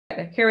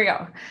Here we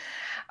go.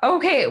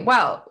 Okay,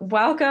 well,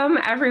 welcome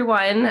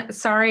everyone.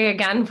 Sorry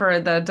again for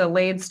the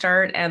delayed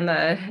start and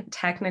the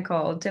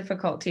technical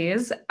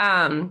difficulties.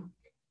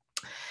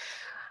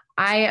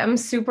 I am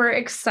super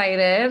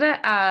excited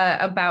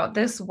about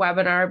this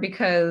webinar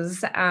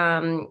because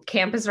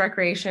Campus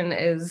Recreation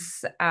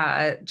is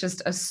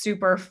just a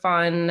super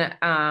fun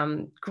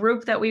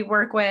group that we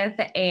work with,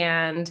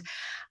 and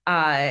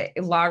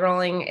log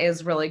rolling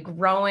is really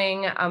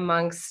growing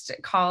amongst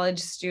college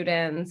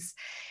students.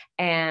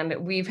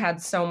 And we've had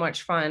so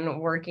much fun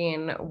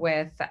working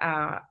with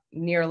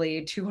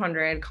nearly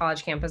 200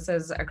 college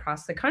campuses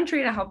across the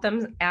country to help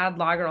them add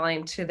log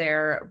rolling to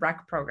their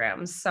rec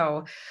programs.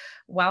 So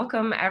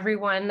welcome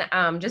everyone.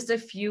 Just a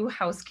few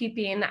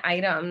housekeeping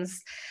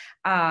items.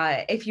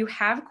 If you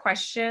have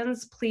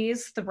questions,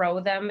 please throw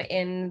them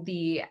in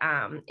the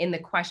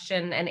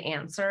question and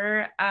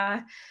answer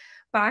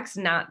box,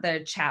 not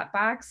the chat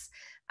box,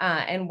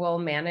 and we'll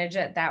manage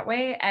it that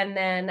way. And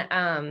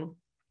then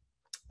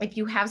if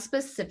you have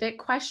specific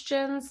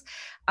questions,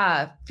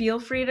 feel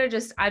free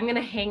to I'm going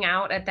to hang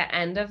out at the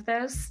end of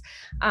this.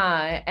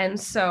 And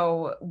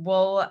so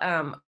we'll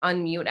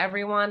unmute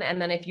everyone. And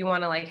then if you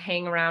want to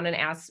hang around and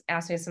ask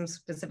me some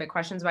specific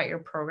questions about your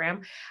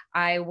program,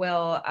 I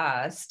will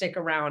stick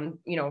around,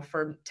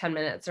 for 10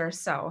 minutes or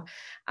so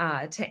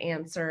to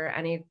answer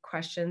any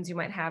questions you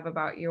might have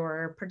about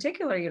your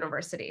particular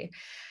university.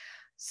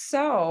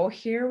 So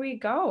here we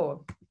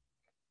go.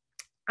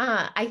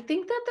 I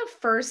think that the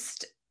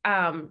first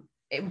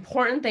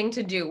important thing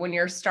to do when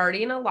you're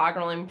starting a log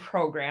rolling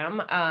program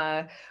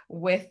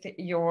with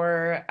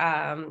your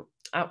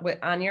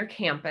on your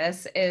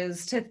campus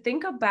is to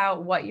think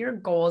about what your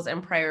goals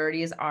and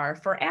priorities are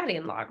for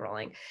adding log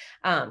rolling,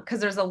 because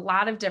there's a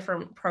lot of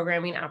different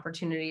programming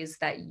opportunities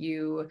that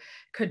you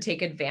could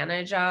take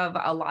advantage of,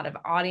 a lot of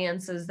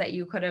audiences that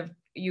you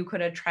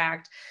could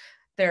attract.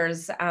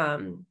 There's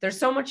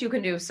so much you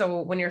can do.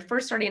 So when you're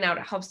first starting out,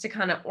 it helps to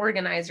kind of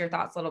organize your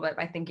thoughts a little bit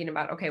by thinking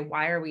about, okay,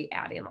 why are we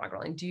adding log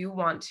rolling?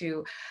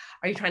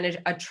 Are you trying to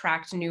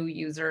attract new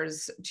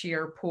users to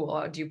your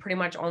pool? Do you pretty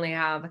much only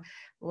have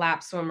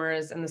lap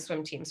swimmers and the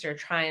swim team? So you're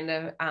trying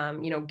to,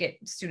 get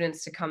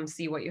students to come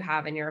see what you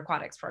have in your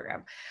aquatics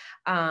program.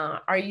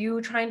 Are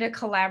you trying to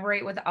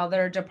collaborate with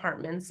other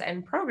departments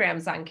and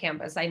programs on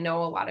campus? I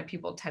know a lot of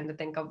people tend to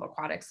think of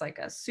aquatics like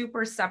a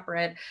super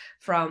separate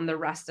from the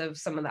rest of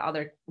some of the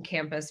other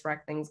campus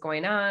rec things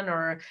going on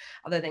or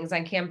other things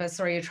on campus.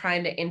 Or are you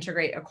trying to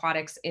integrate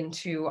aquatics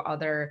into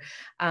other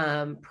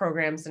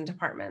programs and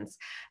departments?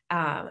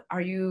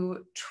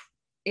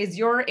 Is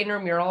your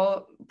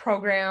intramural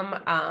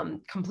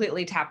program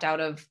completely tapped out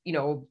of,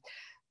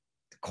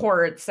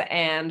 courts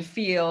and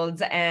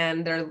fields,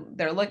 and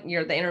they're looking,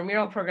 the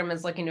intramural program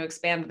is looking to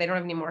expand, but they don't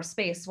have any more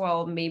space?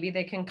 Well, maybe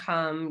they can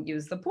come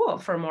use the pool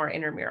for more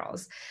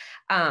intramurals.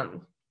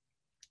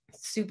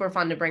 Super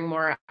fun to bring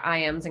more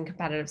IMs and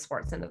competitive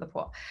sports into the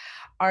pool.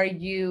 Are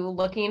you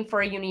looking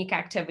for a unique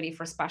activity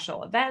for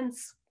special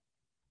events?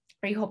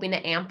 Are you hoping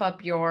to amp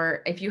up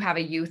if you have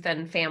a youth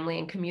and family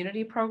and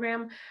community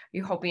program, are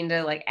you hoping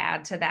to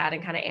add to that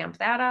and kind of amp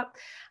that up?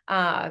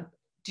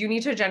 Do you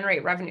need to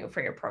generate revenue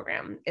for your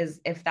program?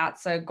 If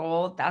that's a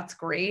goal, that's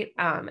great.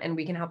 And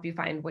we can help you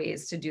find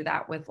ways to do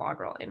that with log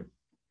rolling.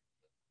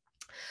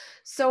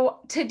 So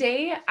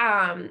today,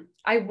 we'll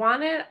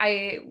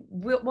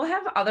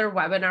have other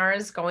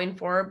webinars going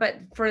forward, but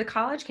for the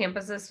college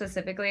campuses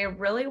specifically, I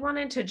really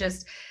wanted to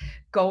just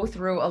go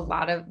through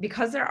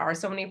because there are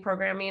so many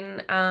programming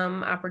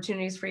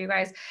opportunities for you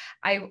guys,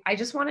 I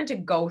just wanted to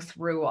go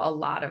through a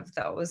lot of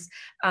those.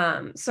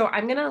 So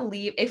I'm gonna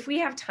leave, if we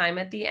have time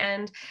at the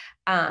end,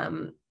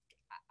 I'll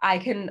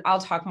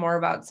talk more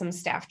about some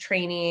staff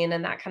training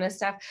and that kind of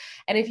stuff.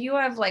 And if you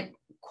have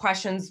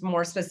questions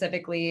more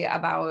specifically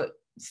about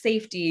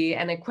safety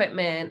and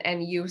equipment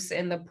and use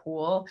in the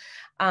pool,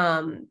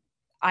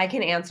 I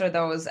can answer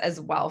those as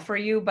well for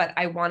you, but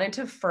I wanted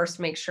to first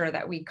make sure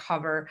that we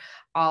cover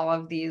all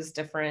of these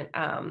different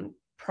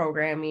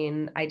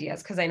programming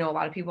ideas, because I know a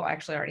lot of people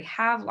actually already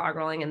have log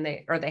rolling and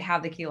they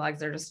have the key logs.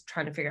 They're just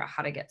trying to figure out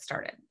how to get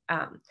started.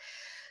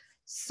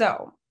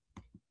 So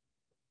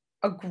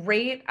a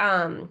great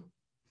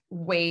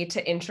way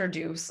to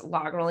introduce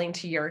log rolling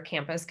to your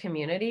campus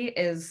community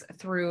is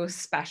through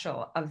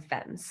special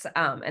events.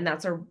 And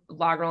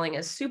log rolling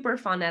is super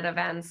fun at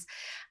events.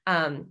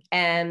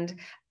 And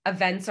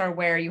events are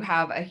where you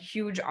have a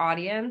huge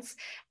audience.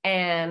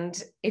 And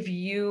if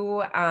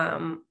you're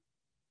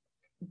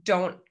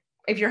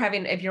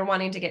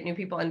wanting to get new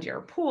people into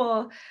your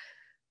pool,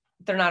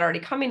 they're not already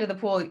coming to the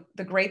pool.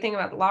 The great thing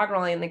about log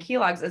rolling and the key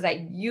logs is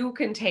that you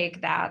can take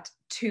that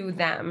to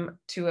them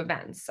to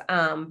events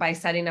by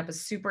setting up a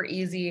super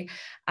easy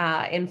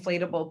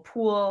inflatable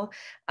pool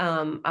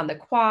on the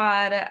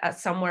quad,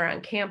 somewhere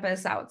on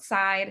campus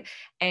outside,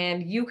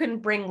 and you can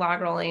bring log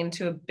rolling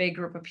to a big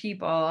group of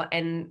people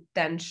and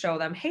then show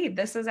them, hey,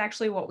 this is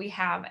actually what we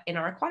have in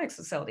our aquatics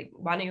facility.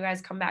 Why don't you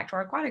guys come back to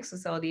our aquatics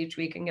facility each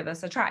week and give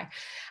us a try?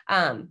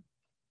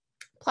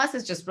 Plus,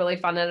 it's just really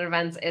fun at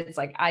events. It's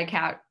like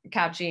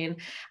eye-catching.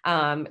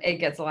 It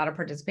gets a lot of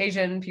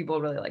participation. People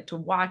really like to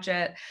watch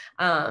it.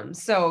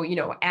 So,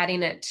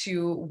 adding it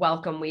to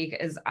Welcome Week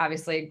is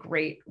obviously a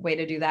great way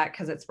to do that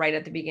because it's right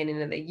at the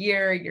beginning of the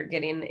year. You're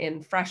getting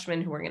in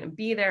freshmen who are going to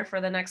be there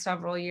for the next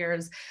several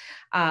years.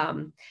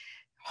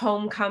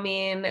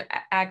 Homecoming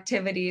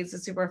activities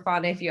is super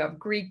fun. If you have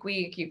Greek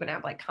Week, you can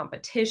have like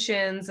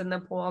competitions in the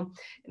pool,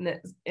 in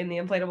the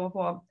inflatable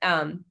pool.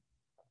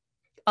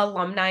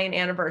 Alumni and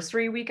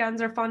anniversary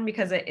weekends are fun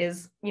because it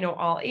is,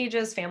 all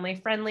ages, family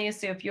friendly.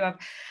 So if you have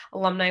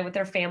alumni with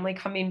their family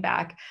coming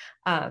back,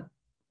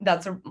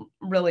 that's a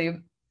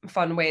really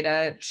fun way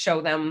to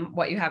show them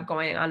what you have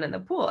going on in the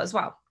pool as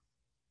well.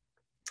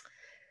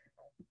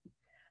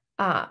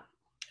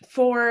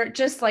 For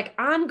just like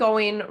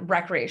ongoing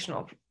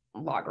recreational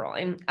log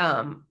rolling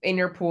in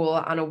your pool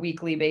on a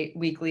weekly,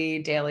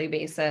 daily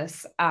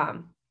basis,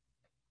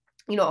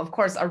 of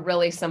course, a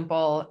really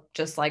simple,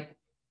 just like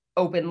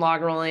open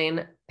log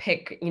rolling,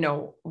 pick,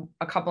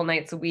 a couple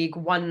nights a week,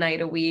 one night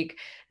a week,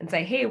 and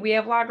say, hey, we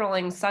have log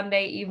rolling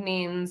Sunday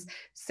evenings,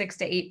 6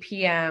 to 8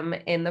 p.m.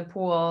 in the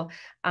pool.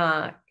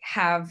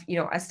 Have,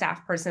 a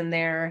staff person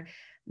there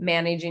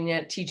managing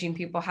it, teaching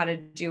people how to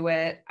do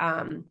it.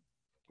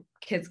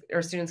 Kids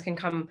or students can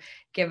come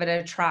give it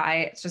a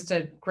try. It's just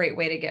a great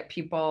way to get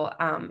people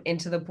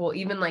into the pool,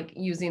 even like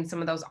using some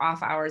of those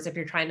off hours if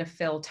you're trying to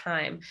fill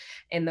time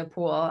in the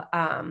pool,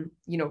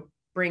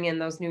 bring in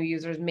those new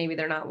users. Maybe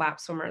they're not lap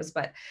swimmers,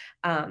 but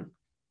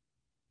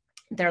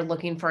they're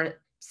looking for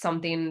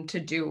something to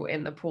do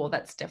in the pool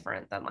that's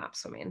different than lap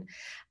swimming.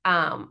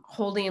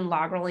 Holding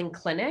log rolling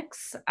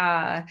clinics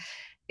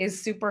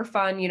is super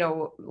fun,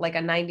 like a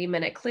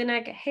 90-minute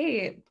clinic.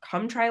 Hey,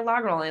 come try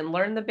log rolling,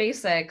 learn the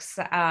basics,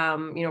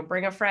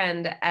 bring a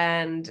friend.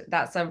 And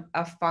that's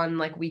a fun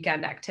like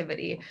weekend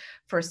activity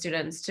for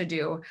students to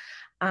do.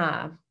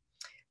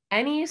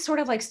 Any sort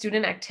of like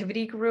student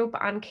activity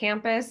group on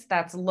campus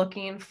that's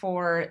looking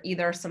for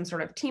either some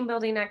sort of team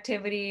building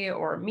activity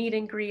or meet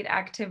and greet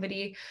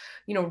activity,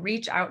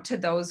 reach out to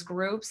those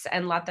groups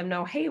and let them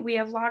know, hey, we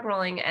have log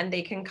rolling, and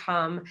they can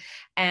come.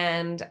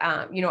 And,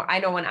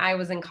 I know when I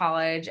was in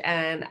college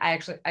and I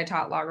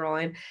taught log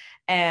rolling,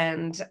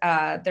 and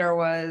there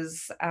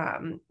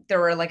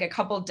were like a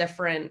couple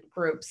different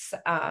groups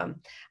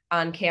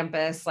on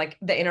campus, like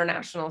the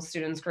international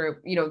students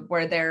group,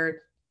 where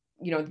they're,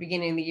 at the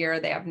beginning of the year,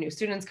 they have new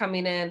students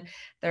coming in.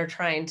 They're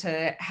trying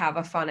to have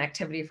a fun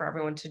activity for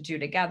everyone to do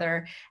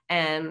together.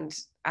 And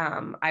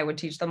I would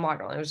teach them log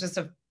rolling. It was just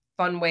a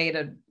fun way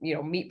to,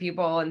 meet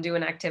people and do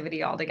an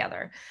activity all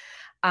together.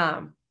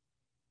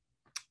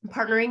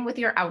 Partnering with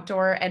your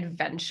outdoor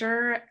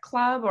adventure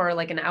club or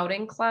like an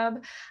outing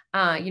club.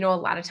 A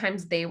lot of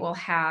times they will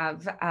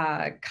have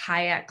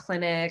kayak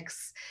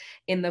clinics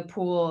in the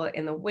pool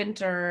in the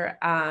winter.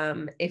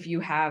 If you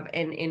have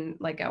in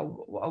like a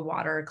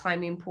water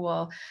climbing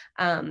pool,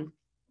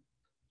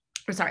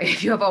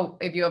 if you have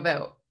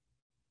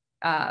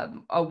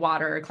a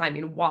water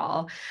climbing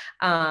wall,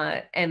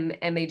 and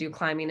they do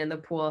climbing in the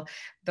pool.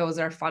 Those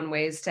are fun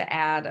ways to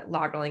add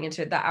log rolling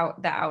into the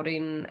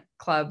outing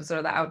clubs,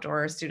 or the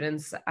outdoor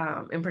students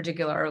in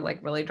particular are like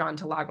really drawn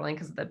to log rolling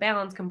because of the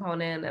balance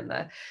component and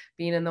the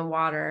being in the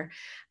water.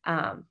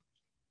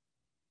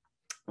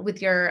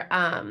 With your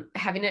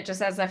having it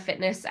just as a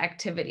fitness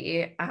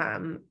activity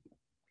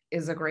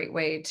is a great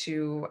way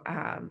to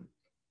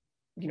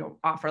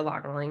offer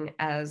log rolling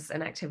as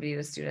an activity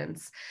to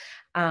students.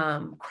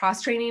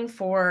 Cross training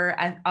for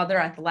other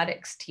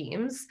athletics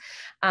teams.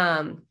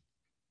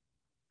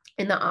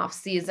 In the off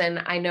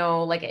season, I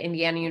know like at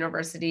Indiana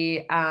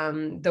University,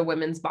 the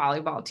women's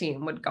volleyball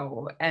team would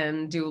go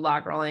and do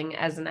log rolling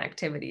as an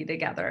activity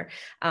together.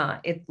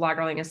 Log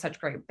rolling is such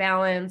great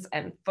balance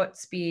and foot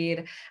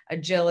speed,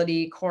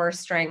 agility, core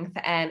strength,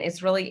 and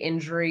it's really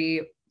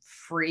injury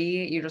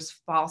free. You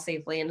just fall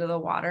safely into the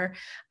water.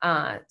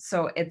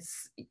 So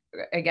it's,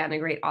 again, a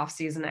great off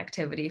season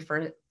activity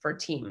for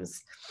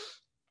teams.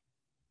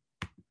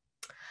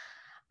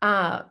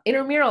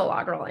 Intramural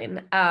log rolling.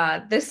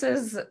 This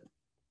is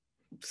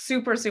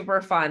super,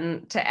 super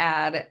fun to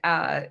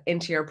add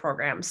into your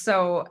program.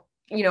 So,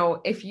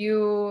 if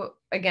you,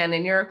 again,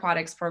 in your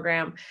aquatics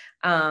program,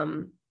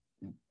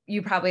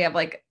 you probably have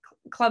like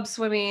club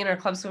swimming or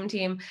club swim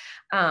team.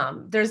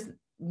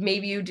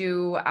 Maybe you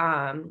do,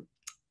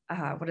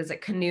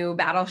 canoe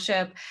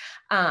battleship.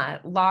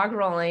 Log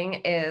rolling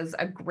is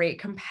a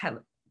great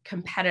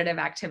competitive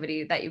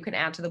activity that you can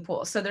add to the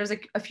pool. So there's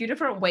a few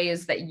different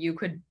ways that you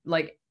could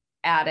like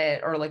add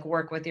it or like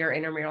work with your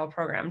intramural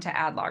program to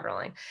add log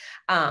rolling.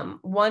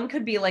 One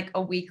could be like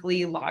a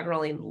weekly log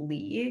rolling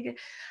league,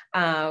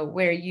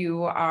 where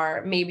you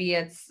are, maybe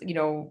it's,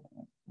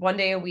 one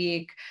day a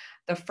week,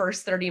 the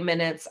first 30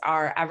 minutes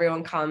are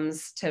everyone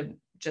comes to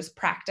just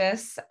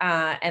practice.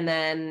 And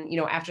then,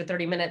 after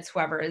 30 minutes,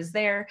 whoever is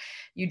there,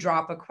 you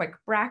drop a quick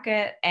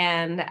bracket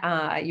and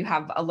you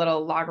have a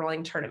little log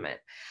rolling tournament.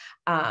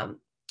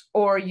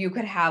 or you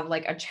could have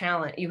like a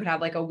challenge. You could have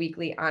like a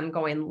weekly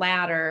ongoing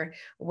ladder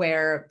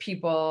where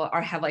people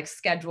have like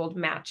scheduled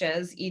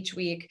matches each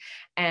week.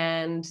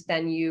 And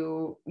then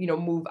you know,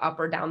 move up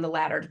or down the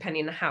ladder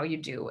depending on how you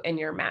do in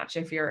your match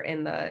if you're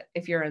in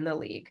the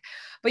league.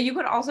 But you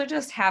could also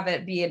just have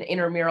it be an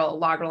intramural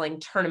log rolling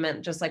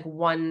tournament, just like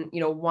one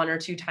or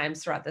two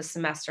times throughout the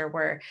semester,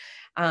 where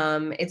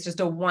it's just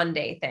a 1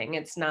 day thing.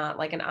 It's not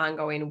like an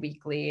ongoing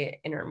weekly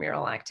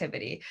intramural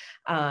activity.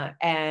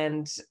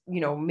 And,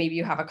 you know, maybe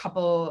you have a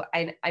couple,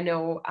 I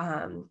know,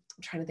 I'm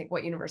trying to think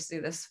what university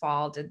this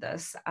fall did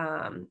this,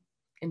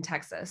 in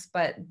Texas,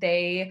 but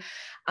they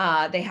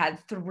had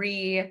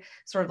 3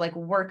 sort of like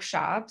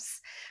workshops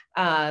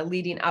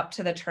leading up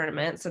to the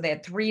tournament. So they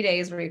had 3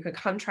 days where you could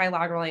come try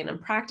log rolling and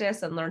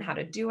practice and learn how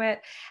to do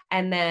it.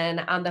 And then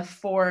on the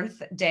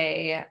 4th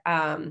day,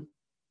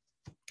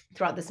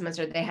 throughout the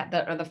semester, they had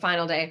the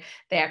final day,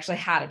 they actually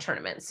had a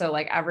tournament. So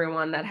like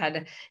everyone that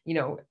had, you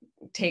know,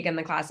 taken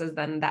the classes,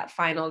 then that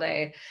final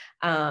day,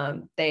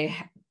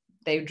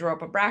 they drew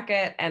up a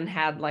bracket and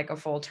had like a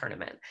full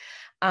tournament.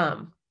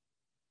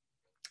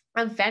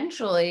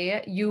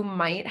 Eventually, you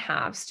might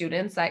have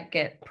students that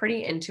get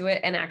pretty into it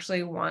and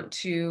actually want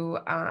to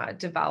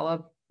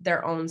develop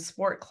their own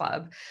sport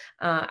club.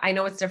 I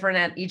know it's different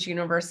at each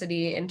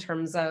university in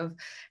terms of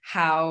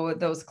how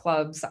those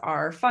clubs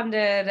are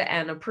funded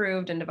and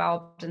approved and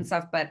developed and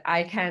stuff, but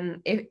I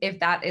can, if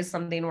that is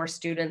something where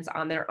students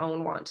on their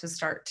own want to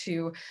start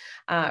to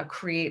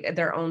create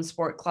their own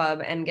sport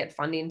club and get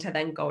funding to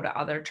then go to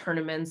other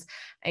tournaments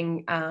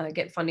and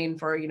get funding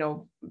for, you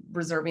know,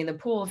 reserving the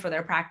pool for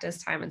their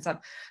practice time and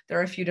stuff. There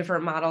are a few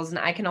different models, and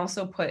I can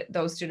also put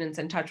those students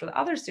in touch with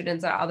other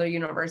students at other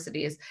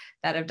universities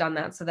that have done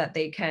that so that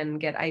they can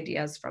get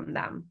ideas from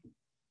them.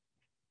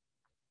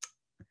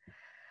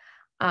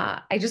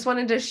 I just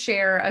wanted to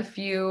share a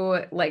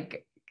few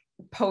like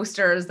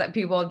posters that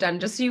people have done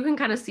just so you can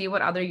kind of see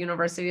what other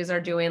universities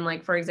are doing.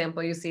 Like, for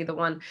example, you see the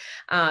one,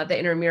 the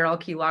intramural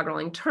key log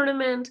rolling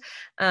tournament,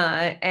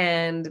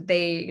 and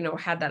they, you know,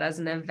 had that as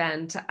an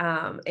event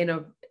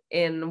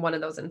in one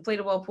of those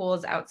inflatable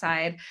pools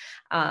outside,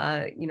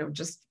 you know,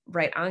 just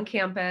right on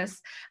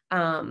campus.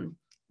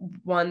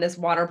 This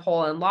water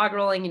polo and log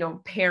rolling, you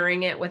know,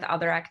 pairing it with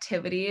other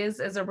activities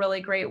is a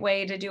really great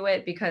way to do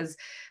it, because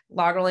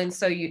log rolling is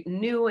so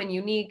new and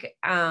unique.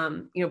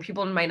 You know,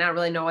 people might not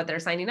really know what they're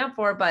signing up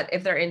for, but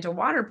if they're into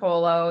water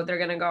polo, they're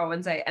going to go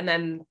and say, and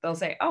then they'll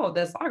say, oh,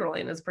 this log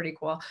rolling is pretty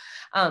cool.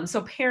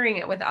 So pairing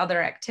it with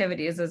other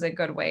activities is a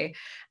good way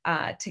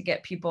to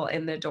get people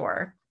in the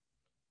door.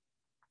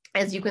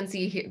 As you can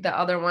see, the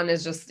other one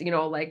is just, you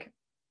know, like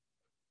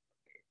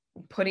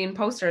putting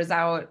posters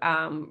out,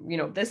 you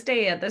know, this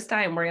day at this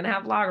time, we're going to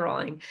have log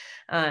rolling,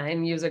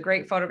 and use a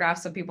great photograph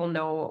so people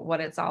know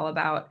what it's all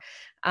about.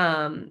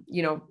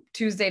 You know,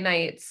 Tuesday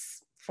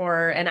nights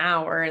for an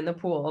hour in the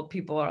pool,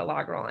 people are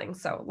log rolling.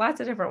 So lots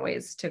of different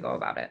ways to go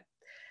about it.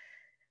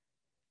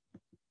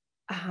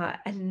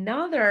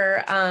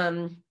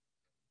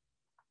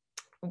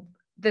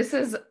 This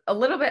is a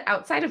little bit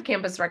outside of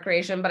campus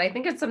recreation, but I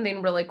think it's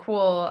something really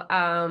cool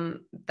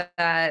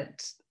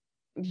that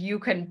you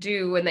can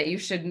do and that you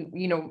should,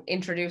 you know,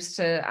 introduce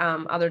to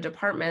other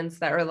departments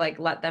that are like,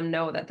 let them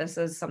know that this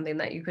is something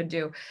that you could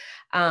do,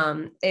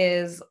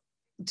 is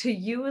to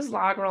use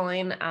log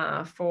rolling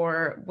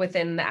for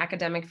within the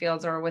academic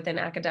fields or within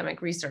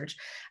academic research,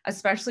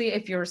 especially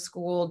if your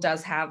school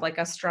does have like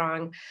a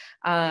strong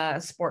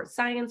sports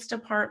science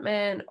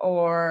department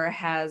or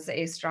has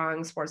a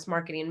strong sports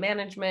marketing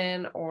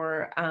management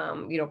or,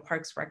 you know,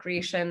 parks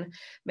recreation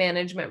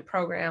management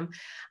program.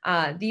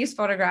 These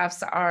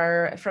photographs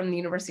are from the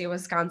University of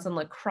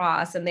Wisconsin-La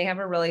Crosse, and they have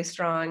a really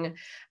strong,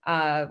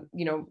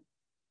 you know,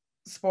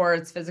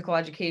 sports, physical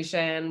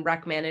education,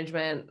 rec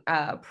management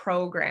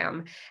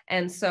program.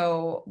 And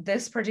so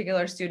this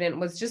particular student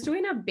was just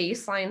doing a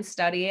baseline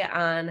study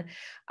on,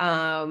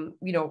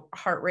 you know,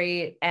 heart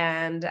rate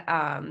and,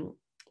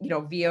 you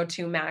know,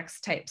 VO2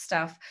 max type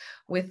stuff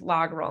with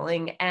log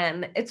rolling.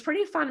 And it's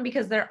pretty fun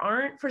because there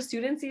aren't, for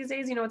students these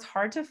days, you know, it's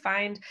hard to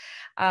find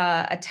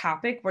a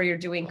topic where you're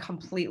doing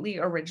completely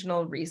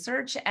original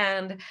research.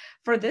 And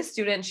for this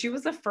student, she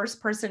was the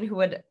first person who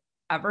had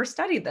ever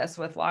studied this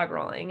with log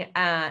rolling.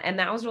 And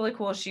that was really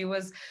cool. She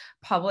was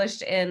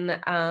published in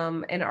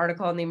an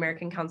article in the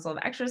American Council of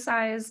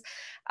Exercise.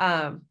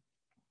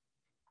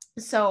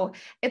 So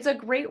it's a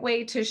great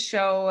way to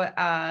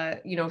show,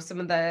 you know, some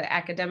of the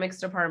academics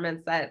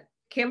departments that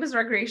campus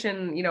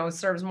recreation, you know,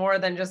 serves more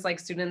than just like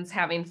students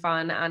having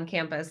fun on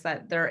campus,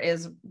 that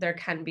there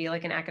can be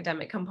like an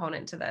academic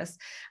component to this,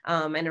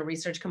 and a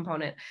research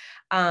component.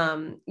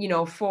 You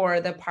know, for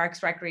the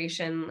parks,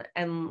 recreation,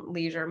 and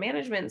leisure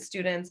management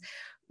students,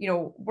 you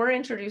know, we're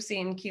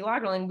introducing key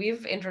log rolling.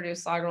 We've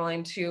introduced log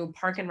rolling to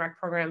park and rec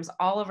programs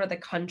all over the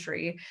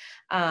country.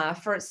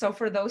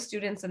 For those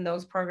students in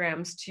those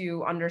programs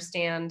to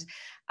understand,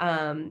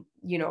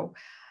 you know,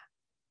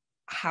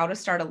 how to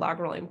start a log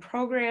rolling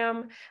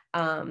program,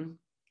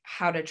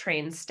 how to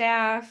train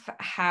staff,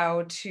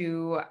 how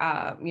to,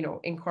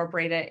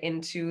 incorporate it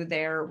into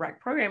their rec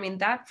programming.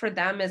 That for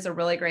them is a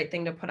really great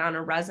thing to put on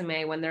a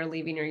resume when they're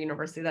leaving your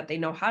university, that they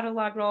know how to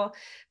log roll,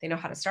 they know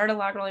how to start a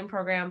log rolling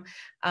program.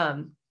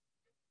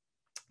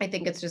 I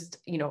think it's just,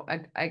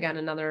 again,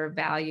 another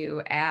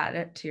value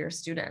add to your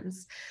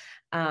students.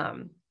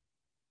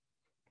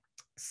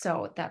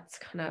 So that's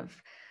kind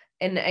of,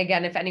 and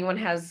again, if anyone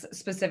has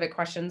specific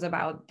questions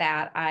about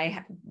that,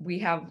 we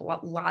have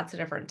lots of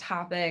different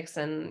topics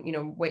and,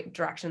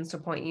 directions to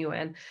point you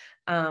in,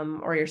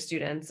 or your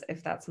students,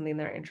 if that's something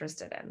they're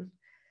interested in.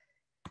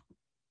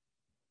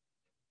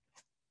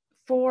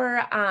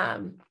 For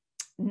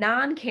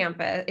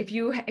non-campus, if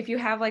you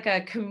have like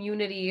a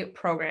community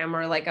program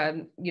or like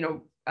a,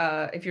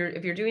 if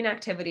you're doing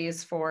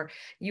activities for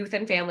youth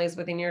and families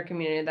within your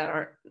community that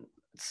are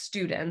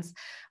students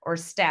or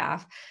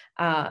staff,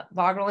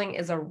 log rolling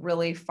is a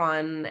really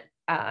fun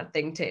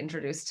thing to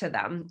introduce to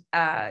them.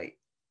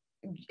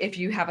 If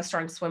you have a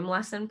strong swim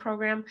lesson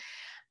program,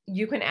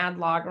 you can add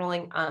log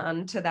rolling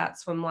on to that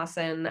swim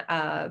lesson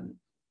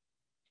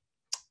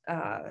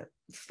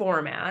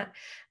format.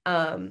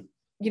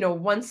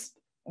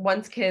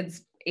 Once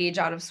kids age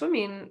out of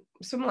swim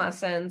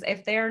lessons,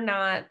 if they're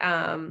not,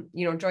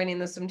 joining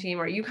the swim team,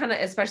 or you kind of,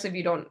 especially if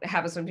you don't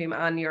have a swim team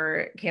on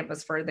your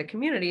campus for the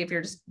community, if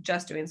you're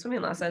just doing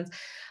swimming lessons,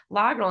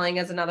 log rolling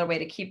is another way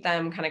to keep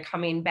them kind of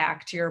coming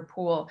back to your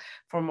pool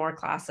for more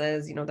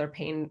classes. They're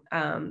paying,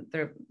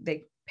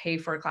 they pay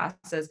for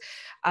classes.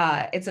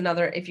 It's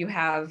another, if you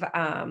have,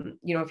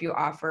 if you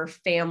offer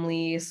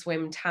family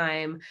swim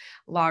time,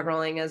 log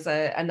rolling is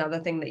another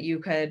thing that you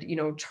could,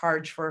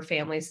 charge for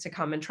families to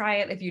come and try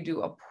it. If you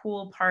do a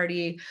pool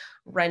party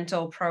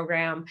rental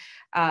program,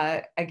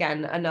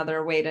 again,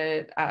 another way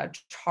to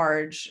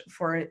charge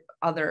for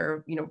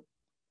other,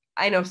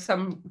 I know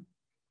some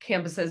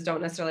campuses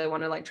don't necessarily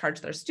want to like charge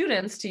their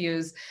students to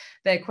use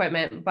the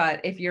equipment, but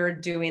if you're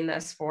doing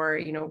this for,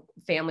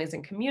 families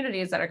and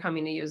communities that are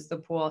coming to use the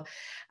pool,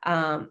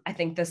 I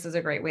think this is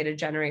a great way to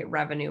generate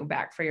revenue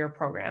back for your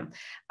program.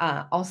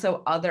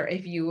 Also,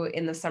 if you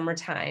in the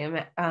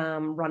summertime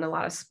run a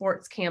lot of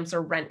sports camps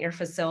or rent your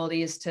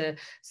facilities to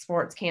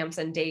sports camps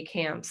and day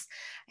camps,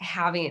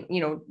 having,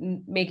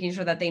 making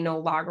sure that they know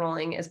log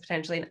rolling is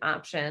potentially an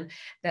option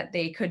that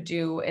they could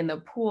do in the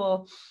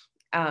pool.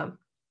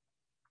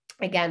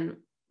 Again,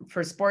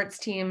 for sports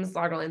teams,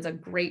 log rolling is a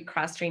great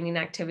cross-training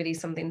activity,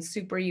 something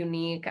super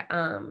unique.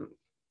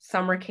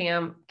 Summer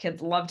camp,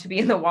 kids love to be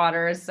in the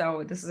water,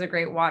 so this is a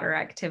great water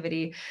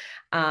activity.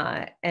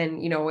 And,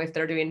 if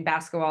they're doing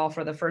basketball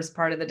for the first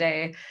part of the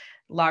day,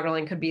 log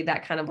rolling could be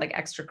that kind of like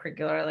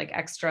extracurricular, like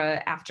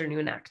extra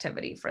afternoon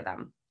activity for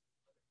them.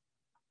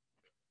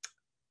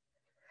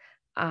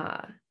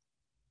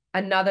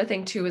 Another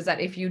thing too is that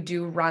if you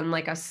do run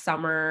like a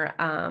summer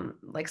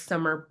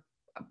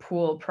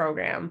pool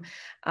program,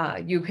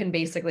 you can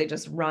basically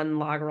just run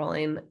log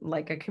rolling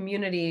like a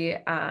community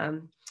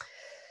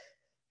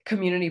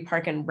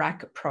park and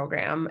rec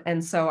program.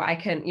 And so I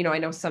can, I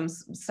know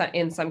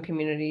in some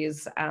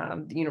communities,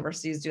 the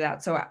universities do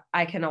that. So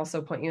I can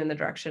also point you in the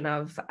direction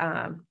of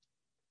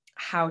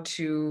how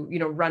to,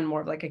 run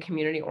more of like a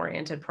community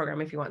oriented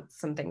program if you want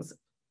some things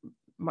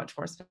much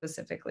more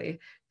specifically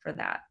for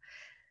that.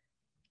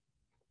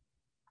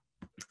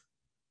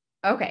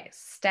 Okay,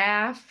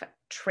 staff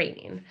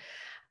training.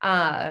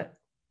 I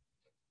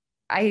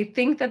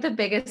think that the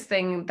biggest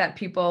thing that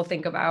people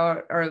think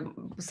about, or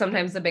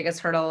sometimes the biggest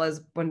hurdle,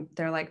 is when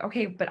they're like,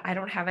 okay, but I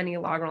don't have any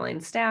log rolling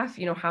staff.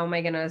 How am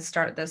I going to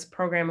start this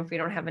program if we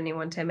don't have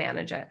anyone to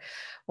manage it?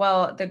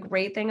 Well, the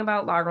great thing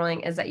about log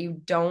rolling is that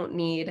you don't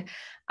need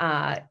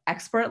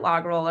expert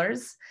log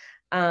rollers.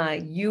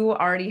 You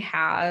already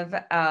have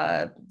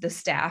the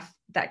staff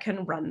that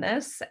can run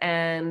this,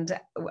 and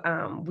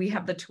we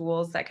have the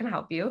tools that can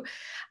help you.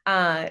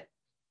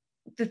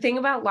 The thing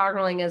about log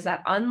rolling is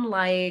that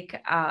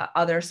unlike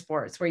other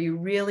sports where you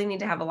really need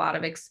to have a lot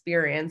of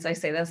experience, I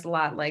say this a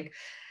lot, like,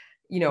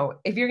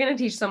 if you're going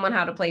to teach someone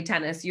how to play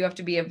tennis, you have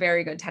to be a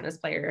very good tennis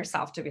player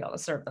yourself to be able to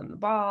serve them the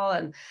ball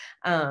and,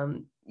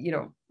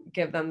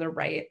 give them the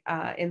right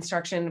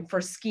instruction. For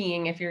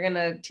skiing, if you're going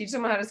to teach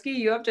someone how to ski,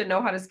 you have to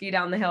know how to ski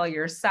down the hill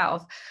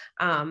yourself.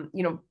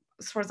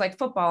 As far as like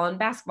football and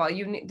basketball,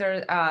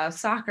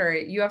 soccer,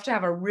 you have to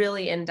have a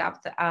really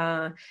in-depth,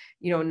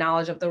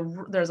 knowledge of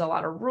there's a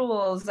lot of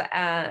rules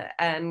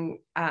and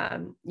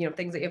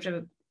things that you have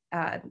to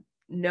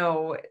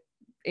know,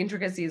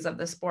 intricacies of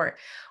the sport.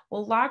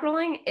 Well, log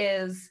rolling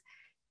is,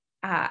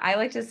 I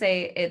like to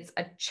say it's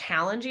a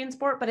challenging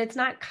sport, but it's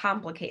not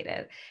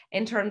complicated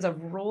in terms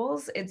of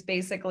rules. It's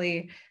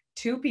basically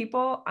two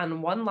people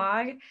on one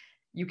log.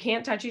 You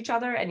can't touch each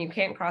other and you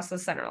can't cross the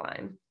center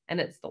line, and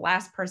it's the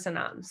last person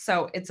on.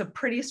 So it's a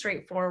pretty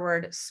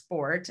straightforward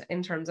sport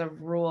in terms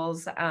of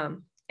rules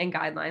and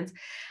guidelines.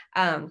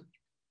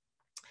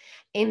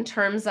 In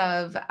terms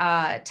of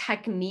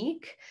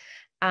technique,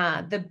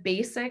 the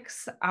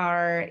basics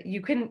are,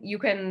 you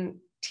can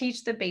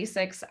teach the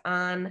basics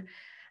on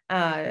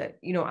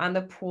on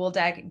the pool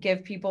deck,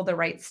 give people the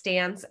right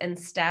stance and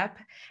step,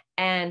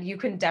 and you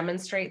can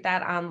demonstrate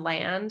that on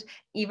land.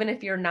 Even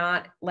if you're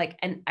not like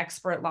an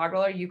expert log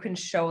roller, you can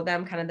show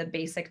them kind of the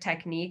basic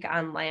technique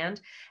on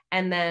land,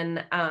 and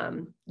then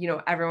you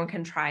know, everyone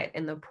can try it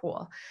in the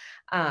pool.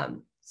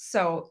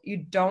 So you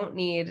don't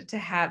need to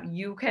have,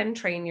 you can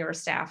train your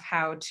staff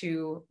how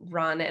to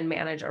run and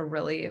manage a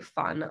really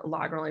fun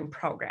log rolling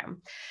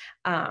program.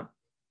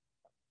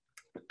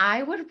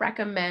 I would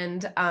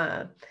recommend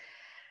a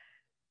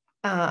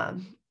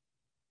kind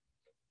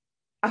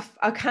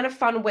of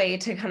fun way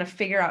to kind of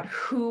figure out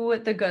who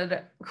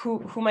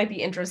might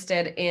be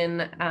interested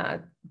in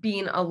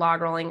being a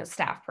log rolling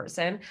staff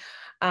person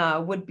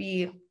would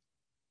be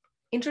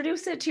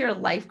introduce it to your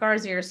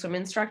lifeguards or your swim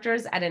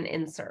instructors at an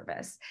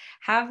in-service.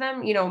 Have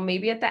them, you know,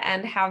 maybe at the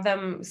end, have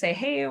them say,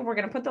 hey, we're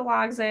going to put the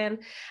logs in.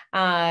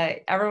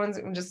 Everyone's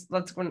just,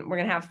 we're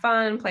going to have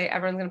fun, play.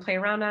 Everyone's going to play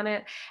around on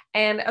it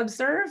and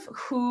observe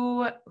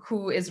who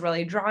is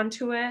really drawn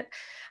to it.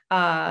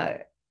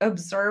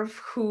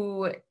 Observe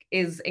who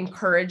is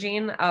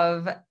encouraging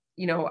of,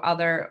 you know,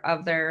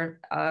 of their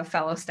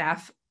fellow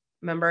staff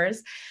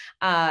members,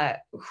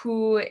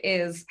 who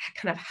is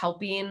kind of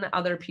helping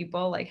other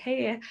people like,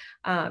 hey,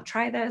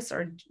 try this,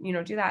 or, you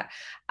know, do that.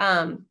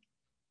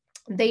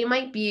 They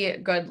might be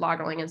good log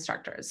rolling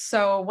instructors.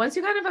 So once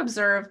you kind of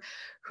observe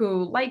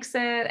who likes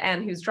it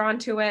and who's drawn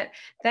to it,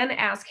 then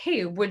ask,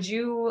 hey, would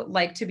you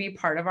like to be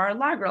part of our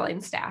log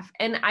rolling staff?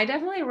 And I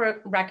definitely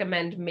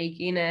recommend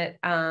making it,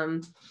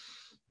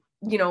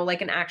 you know,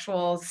 like an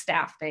actual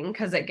staff thing,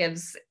 because it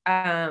gives,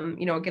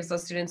 you know, it gives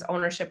those students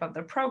ownership of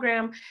the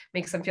program,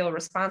 makes them feel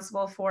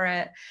responsible for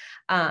it.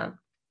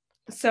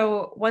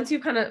 So once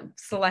you've kind of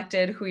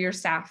selected who your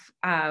staff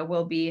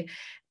will be,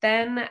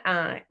 then,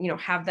 you know,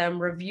 have them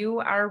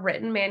review our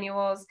written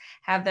manuals,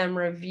 have them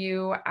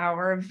review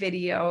our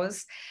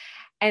videos,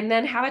 and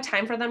then have a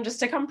time for them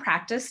just to come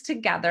practice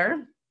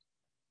together.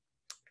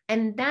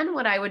 And then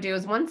what I would do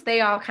is, once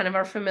they all kind of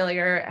are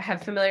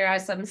have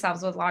familiarized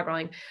themselves with log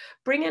rolling,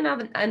 bring in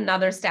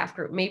another staff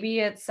group.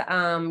 Maybe it's,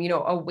 you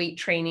know, a weight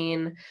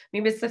training,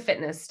 maybe it's the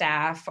fitness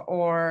staff,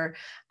 or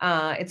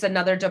it's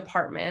another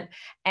department,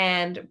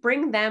 and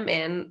bring them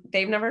in.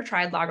 They've never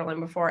tried log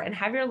rolling before, and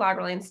have your log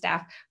rolling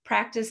staff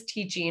practice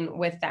teaching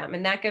with them.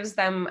 And that gives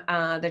them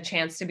the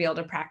chance to be able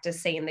to practice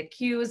saying the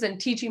cues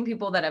and teaching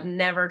people that have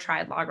never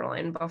tried log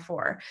rolling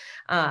before,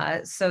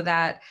 so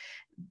that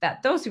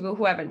those people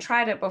who haven't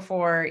tried it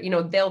before, you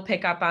know, they'll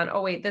pick up on,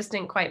 oh, wait, this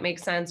didn't quite make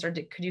sense, or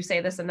could you say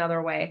this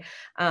another way?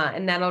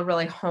 And that'll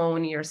really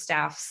hone your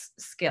staff's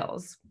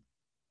skills.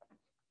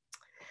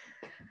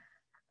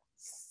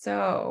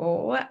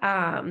 So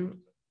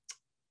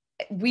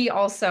we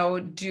also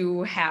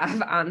do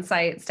have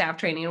on-site staff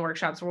training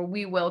workshops where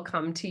we will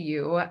come to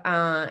you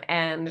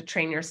and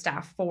train your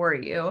staff for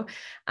you.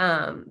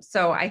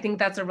 So I think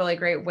that's a really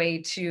great way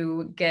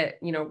to get,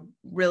 you know,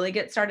 really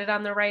get started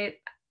on the right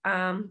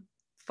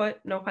foot,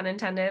 no pun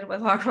intended,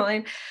 with log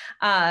rolling.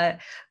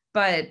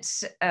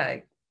 But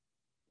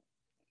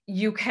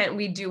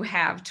we do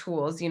have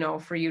tools, you know,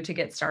 for you to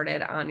get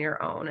started on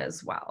your own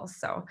as well.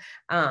 So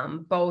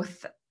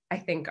both, I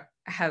think,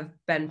 have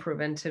been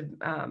proven to,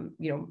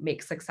 you know,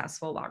 make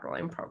successful log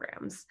rolling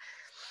programs.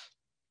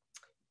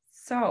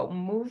 So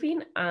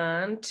moving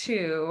on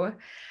to,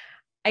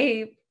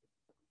 I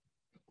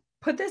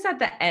put this at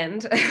the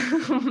end.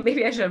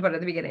 Maybe I should have put it at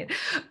the beginning,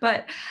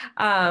 but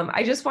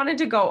I just wanted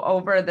to go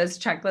over this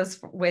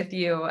checklist with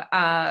you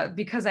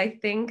because I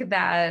think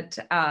that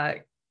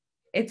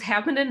it's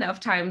happened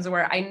enough times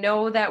where I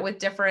know that with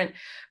different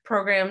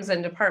programs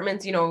and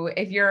departments, you know,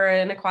 if you're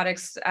an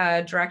aquatics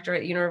director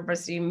at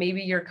university,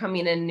 maybe you're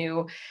coming in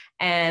new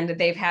and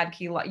they've had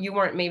you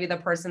weren't maybe the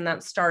person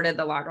that started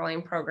the log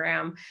rolling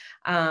program,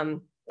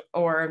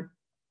 or,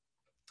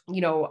 you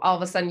know, all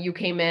of a sudden you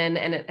came in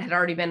and it had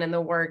already been in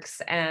the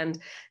works and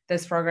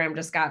this program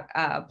just got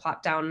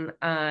plopped down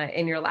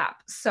in your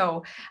lap.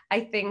 So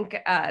I think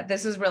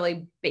this is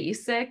really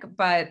basic,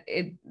 but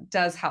it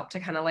does help to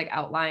kind of like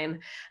outline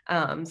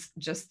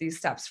just these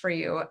steps for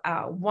you.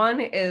 One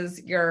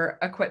is your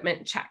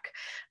equipment check.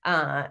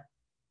 The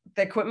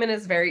equipment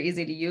is very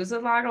easy to use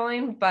with log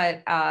rolling,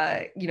 but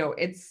you know,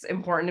 it's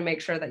important to make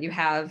sure that you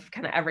have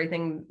kind of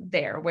everything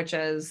there, which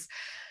is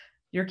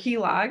your key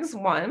logs,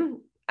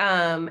 one.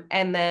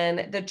 And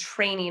then the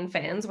training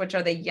fins, which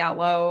are the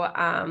yellow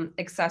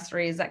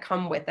accessories that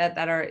come with it,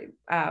 that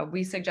are,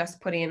 we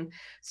suggest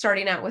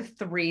starting out with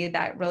 3.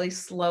 That really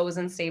slows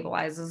and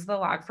stabilizes the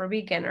log for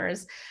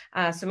beginners.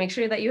 So make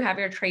sure that you have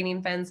your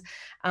training fins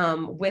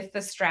with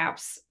the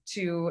straps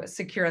to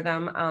secure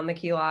them on the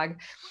key log.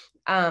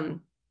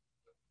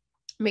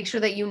 Make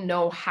sure that you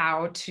know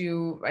how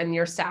to, and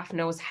your staff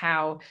knows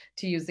how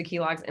to use the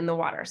key logs in the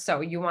water. So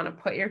you want to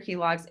put your key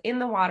logs in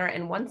the water,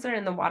 and once they're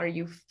in the water,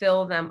 you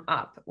fill them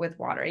up with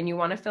water, and you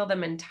want to fill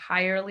them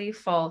entirely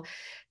full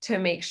to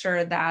make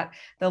sure that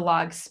the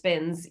log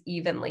spins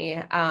evenly.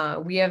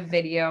 We have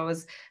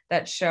videos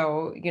that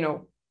show, you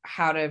know,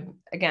 how to,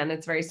 again,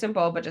 it's very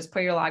simple, but just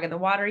put your log in the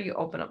water, you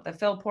open up the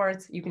fill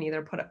ports. You can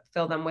either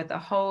fill them with a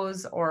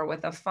hose or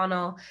with a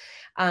funnel.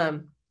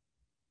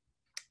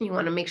 You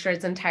want to make sure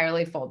it's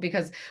entirely full,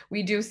 because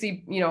we do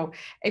see, you know,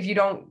 if you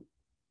don't,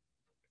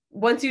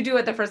 once you do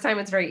it the first time,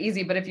 it's very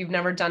easy. But if you've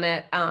never done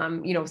it,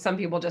 you know, some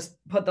people just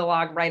put the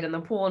log right in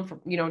the pool and,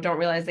 you know, don't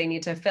realize they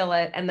need to fill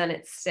it. And then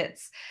it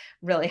sits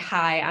really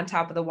high on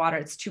top of the water.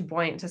 It's too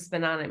buoyant to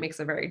spin on. It makes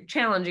it very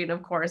challenging,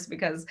 of course,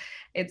 because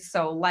it's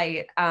so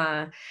light.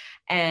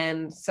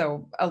 And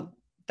so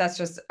that's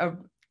just a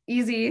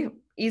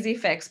easy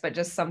fix, but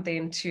just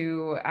something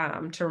to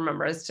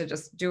remember, is to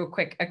just do a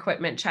quick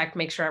equipment check,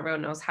 make sure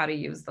everyone knows how to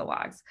use the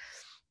logs.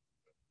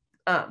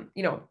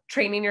 You know,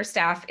 training your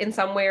staff in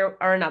some way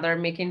or another,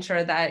 making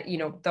sure that, you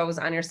know, those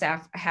on your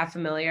staff have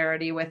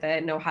familiarity with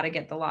it, know how to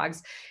get the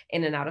logs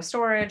in and out of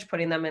storage,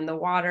 putting them in the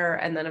water,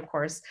 and then of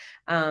course,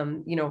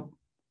 you know,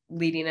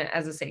 leading it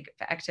as a safe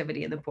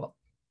activity in the pool.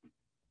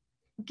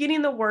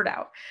 Getting the word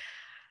out.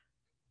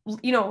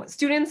 You know,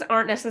 students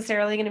aren't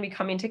necessarily going to be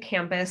coming to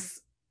campus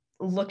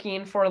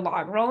looking for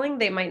log rolling.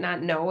 They might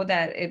not know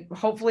that it,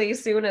 hopefully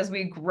soon as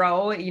we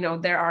grow, you know,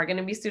 there are going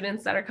to be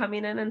students that are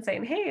coming in and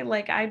saying, hey,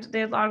 like I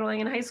did log rolling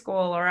in high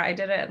school, or I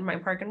did it in my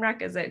park and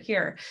rec, is it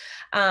here?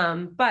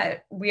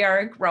 But we are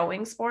a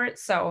growing sport.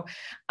 So,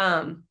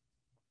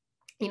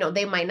 you know,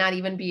 they might not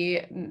even be,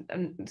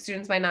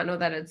 students might not know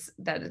that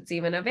it's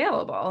even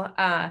available.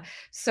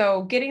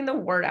 So getting the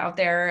word out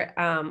there,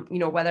 you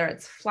know, whether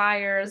it's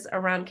flyers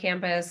around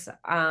campus,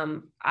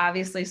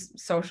 obviously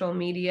social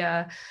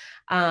media,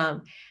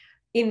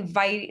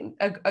 invite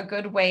a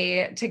good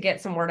way to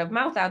get some word of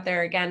mouth out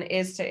there, again,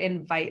 is to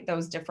invite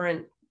those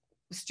different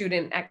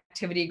student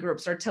activity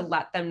groups, or to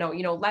let them know,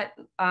 you know, let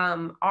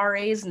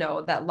RAs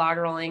know that log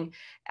rolling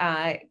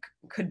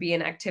could be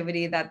an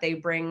activity that they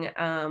bring,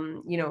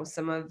 you know,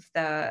 some of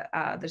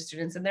the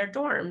students in their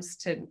dorms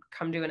to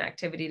come do an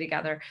activity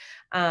together.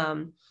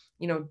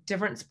 You know,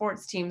 different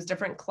sports teams,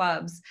 different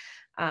clubs,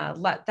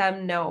 let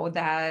them know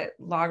that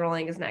log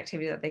rolling is an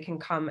activity that they can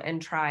come and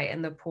try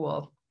in the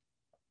pool.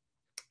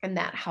 And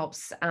that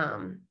helps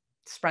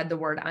spread the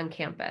word on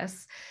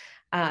campus.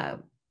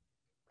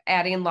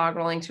 Adding log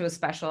rolling to a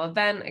special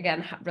event,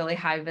 again, really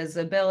high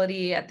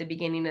visibility at the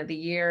beginning of the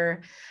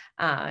year.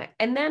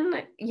 And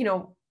then, you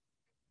know,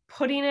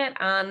 putting it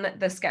on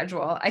the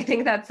schedule. I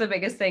think that's the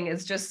biggest thing,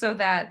 is just so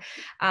that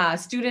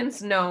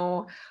students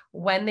know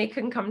when they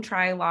can come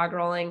try log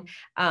rolling,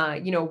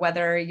 you know,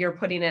 whether you're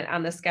putting it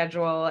on the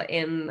schedule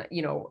in,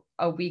 you know,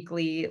 a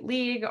weekly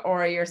league,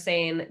 or you're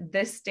saying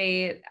this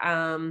date,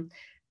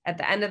 at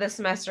the end of the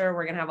semester,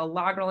 we're going to have a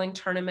log rolling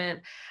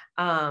tournament.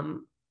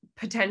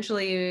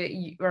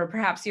 Potentially, or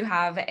perhaps you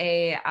have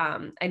a,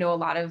 I know a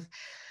lot of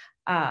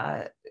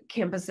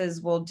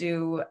campuses will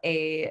do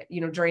a,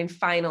 you know, during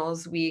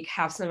finals week,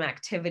 have some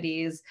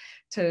activities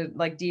to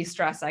like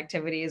de-stress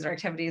activities, or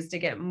activities to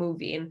get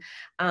moving.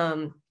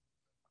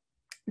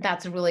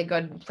 That's a really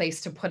good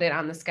place to put it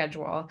on the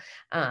schedule.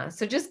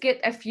 So just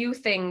get a few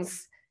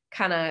things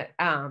kind of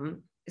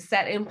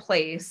set in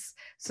place,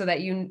 so that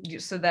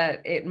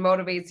it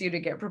motivates you to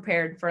get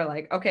prepared for,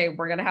 like, okay,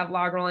 we're going to have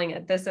log rolling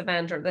at this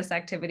event or this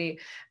activity.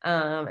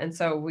 And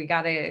so we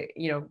got to,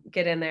 you know,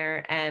 get in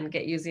there and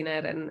get using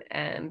it,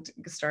 and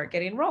start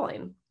getting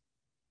rolling.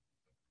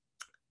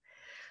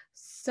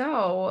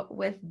 So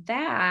with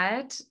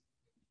that,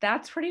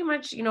 that's pretty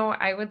much, you know,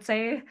 I would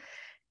say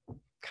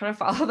kind of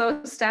follow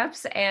those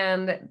steps,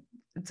 and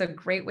it's a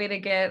great way to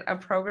get a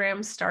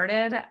program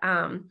started.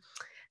 I'm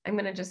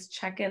going to just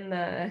check in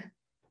the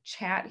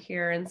chat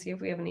here and see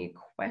if we have any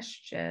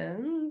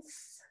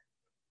questions.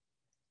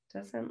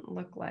 Doesn't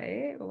look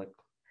like,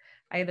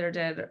 I either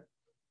did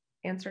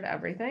answered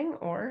everything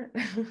or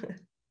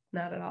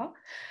not at all.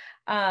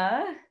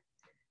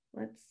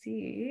 Let's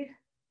see.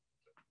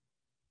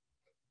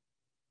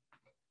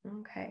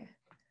 Okay.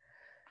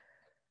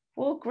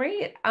 Well,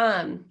 great.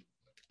 I'm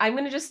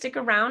going to just stick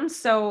around,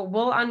 so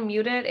we'll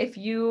unmute it if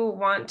you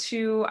want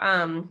to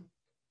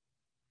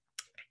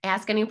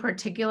ask any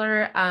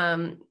particular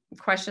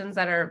questions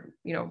that are,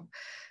 you know,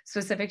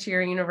 specific to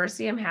your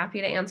university. I'm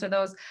happy to answer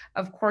those.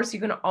 Of course,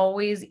 you can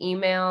always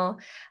email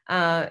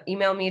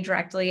me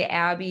directly,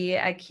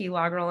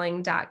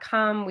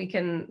 abby@keylogrolling.com. We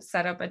can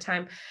set up a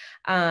time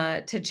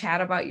to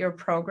chat about your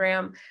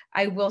program.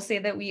 I will say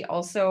that we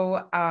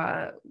also,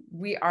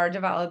 we are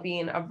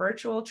developing a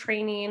virtual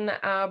training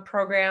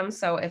program.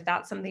 So if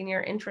that's something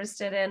you're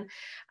interested in,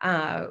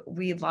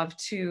 we'd love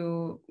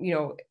to, you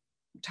know,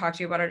 talk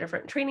to you about our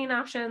different training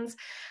options.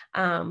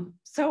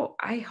 So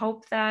I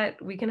hope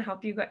that we can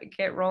help you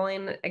get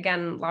rolling.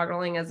 Again, log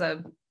rolling is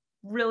a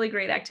really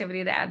great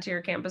activity to add to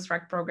your campus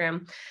rec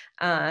program.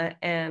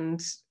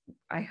 And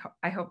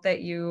I hope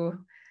that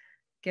you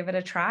give it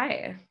a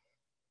try.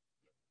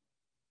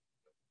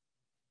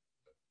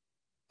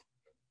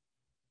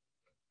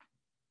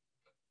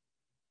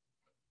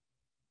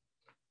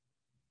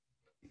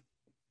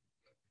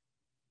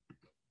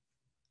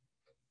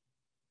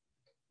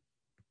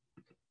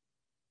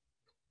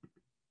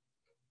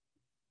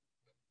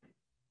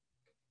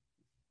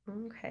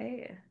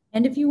 Okay.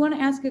 And if you want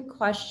to ask a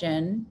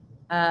question,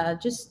 I've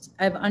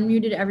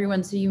unmuted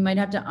everyone, so you might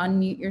have to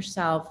unmute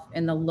yourself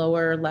in the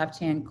lower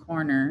left-hand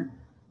corner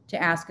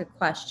to ask a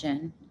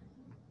question.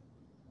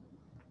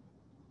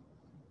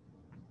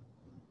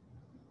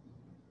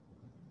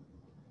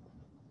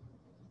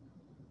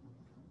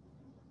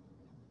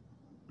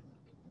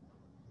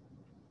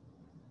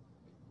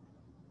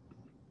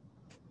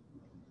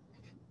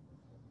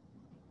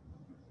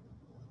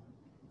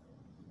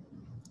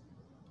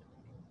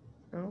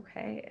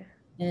 Okay.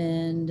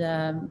 And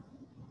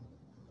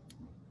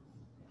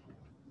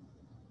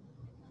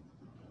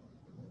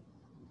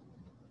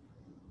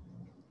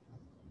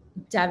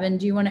Devin,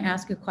 do you want to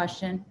ask a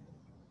question?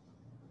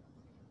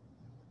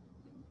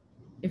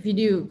 If you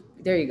do,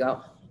 there you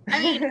go.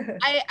 I mean,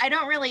 I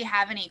don't really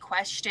have any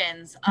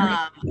questions.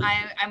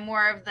 I'm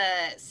more of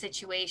the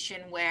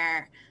situation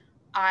where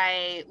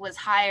I was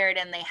hired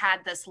and they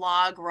had this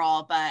log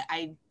roll, but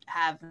I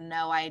have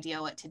no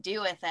idea what to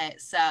do with it.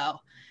 So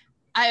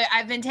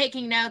I've been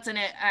taking notes, and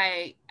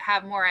I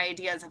have more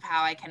ideas of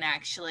how I can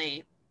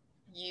actually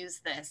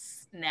use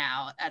this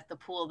now at the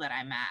pool that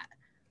I'm at.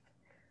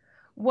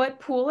 What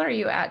pool are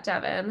you at,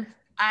 Devin?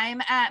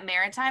 I'm at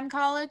Maritime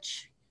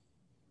College.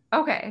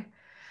 Okay.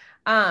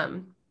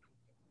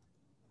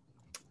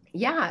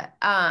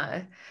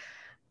 Yeah.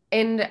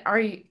 And are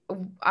you,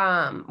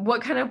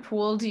 what kind of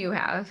pool do you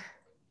have?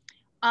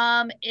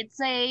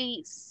 It's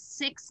a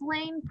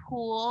 6-lane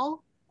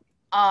pool,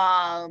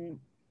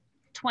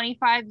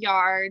 25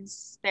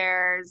 yards.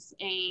 There's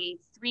a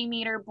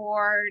 3-meter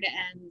board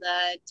and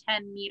the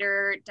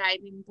 10-meter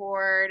diving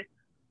board.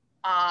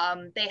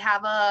 They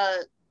have a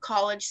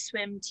college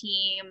swim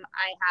team.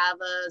 I have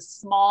a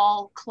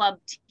small club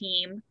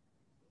team.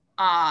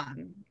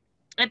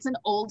 It's an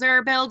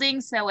older building,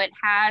 so it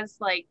has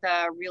like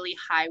the really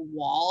high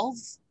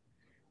walls.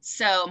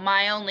 So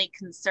my only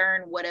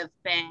concern would have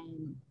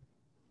been,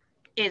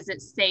 is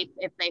it safe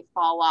if they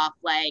fall off,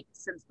 like,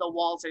 since the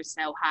walls are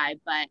so high?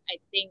 But I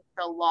think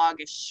the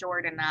log is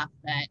short enough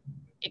that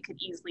it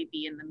could easily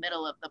be in the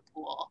middle of the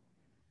pool.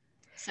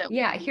 So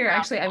yeah, here,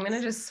 actually, I'm going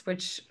to just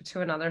switch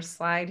to another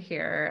slide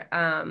here,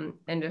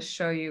 and just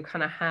show you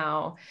kind of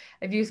how,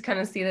 if you kind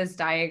of see this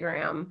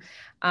diagram,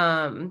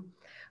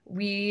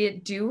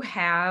 we do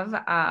have,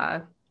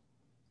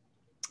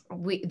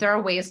 there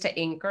are ways to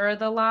anchor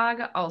the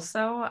log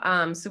also.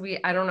 So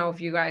I don't know if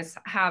you guys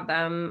have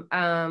them.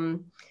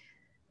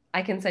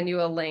 I can send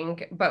you a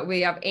link, but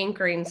we have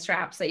anchoring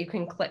straps that you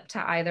can clip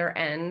to either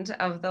end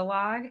of the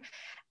log.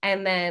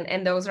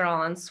 And those are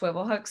all on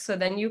swivel hooks. So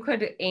then you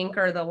could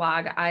anchor the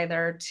log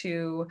either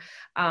to,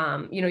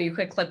 you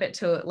could clip it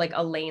to like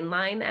a lane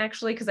line,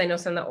 actually, because I know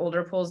some of the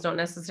older pools don't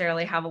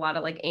necessarily have a lot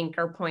of like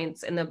anchor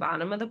points in the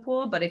bottom of the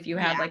pool. But if you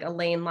had like a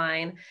lane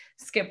line,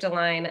 skipped a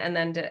line, and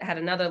then had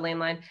another lane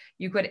line,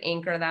 you could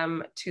anchor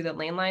them to the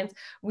lane lines.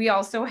 We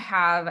also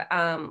have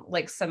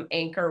like some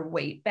anchor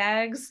weight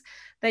bags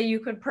that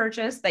you could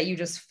purchase that you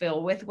just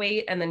fill with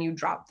weight, and then you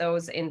drop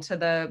those into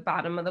the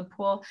bottom of the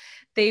pool.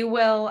 They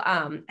will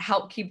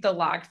help keep the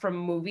log from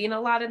moving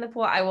a lot in the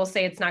pool. I will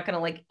say it's not going to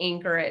like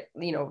anchor it,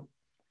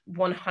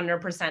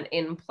 100%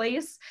 in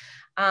place,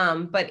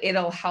 but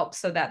it'll help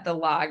so that the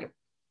log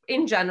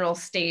in general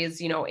stays,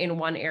 in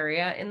one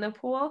area in the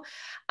pool.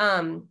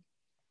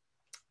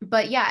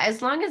 But yeah,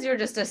 as long as you're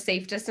just a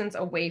safe distance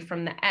away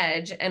from the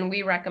edge, and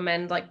we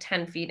recommend like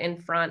 10 feet in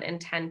front and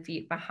 10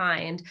 feet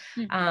behind,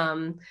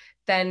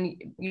 then,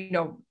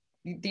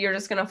 you're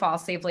just going to fall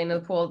safely into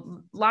the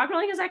pool. Log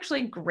rolling is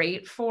actually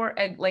great for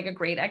a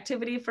great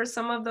activity for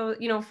some of those,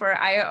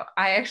 I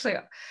actually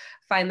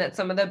find that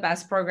some of the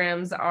best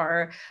programs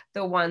are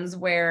the ones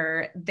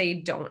where they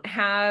don't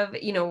have,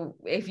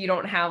 if you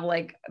don't have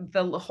like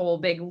the whole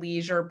big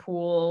leisure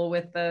pool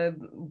with the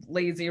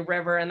lazy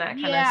river and that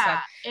kind of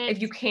stuff.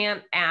 If you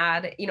can't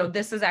add,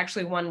 this is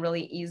actually one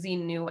really easy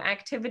new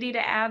activity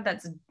to add.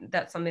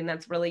 That's something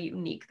that's really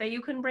unique that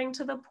you can bring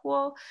to the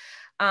pool.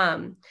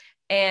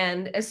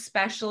 And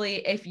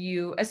especially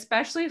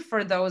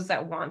for those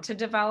that want to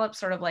develop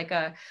sort of like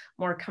a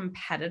more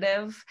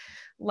competitive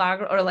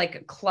log or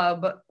like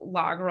club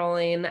log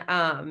rolling,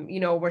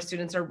 where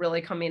students are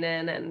really coming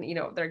in and,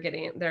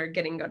 they're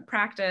getting good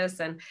practice.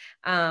 And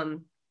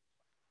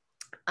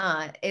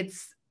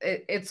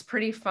it's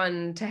pretty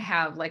fun to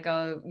have like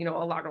a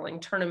log rolling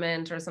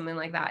tournament or something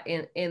like that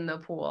in the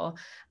pool.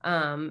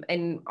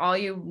 And all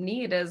you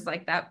need is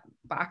like that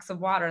box of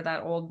water,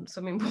 that old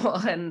swimming pool,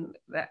 and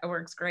that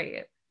works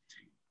great.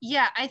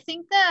 Yeah, I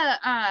think the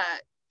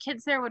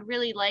kids there would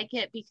really like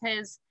it,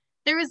 because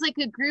there was like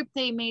a group,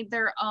 they made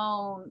their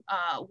own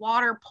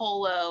water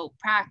polo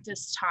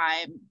practice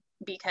time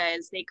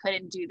because they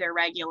couldn't do their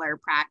regular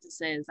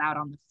practices out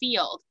on the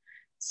field.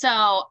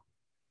 So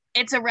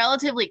it's a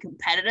relatively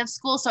competitive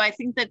school, so I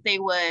think that they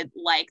would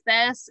like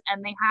this.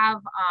 And they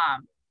have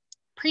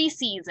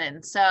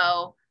preseason,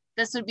 so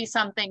this would be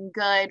something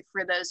good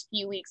for those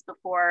few weeks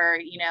before,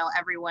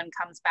 everyone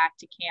comes back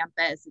to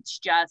campus. It's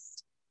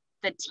just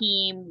the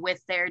team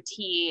with their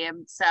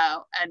team. So,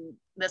 and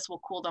this will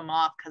cool them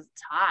off because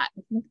it's hot.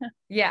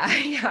 Yeah,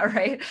 yeah,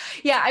 right.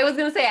 Yeah, I was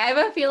gonna say, I have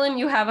a feeling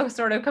you have a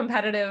sort of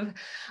competitive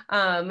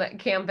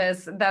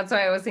campus. That's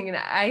why I was thinking,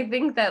 I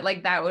think that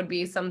like that would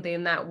be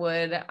something that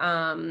would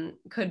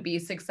could be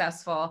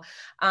successful.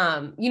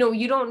 You know,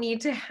 you don't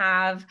need to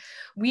have,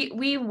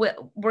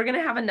 we're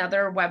gonna have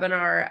another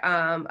webinar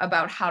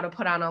about how to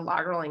put on a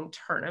log rolling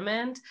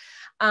tournament.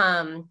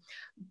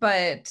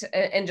 But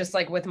and just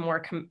like with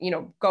more, you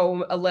know,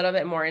 go a little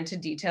bit more into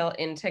detail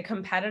into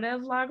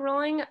competitive log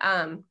rolling.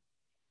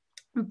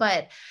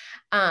 But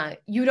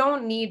you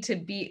don't need to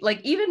be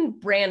like, even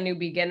brand new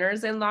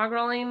beginners in log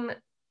rolling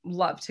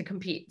love to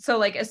compete. So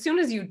like as soon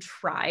as you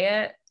try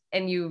it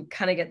and you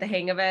kind of get the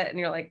hang of it and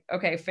you're like,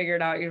 okay, figure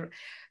it out, your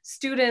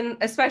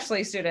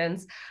especially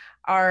students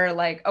are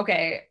like,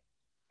 okay,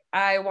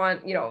 I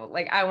want, you know,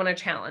 like I want to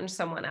challenge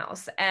someone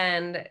else.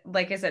 And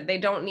like I said, they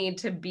don't need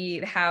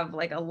to have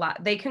like a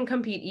lot, they can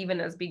compete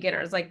even as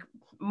beginners. Like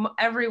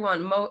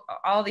everyone,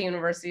 all the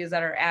universities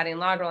that are adding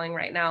log rolling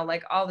right now,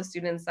 like all the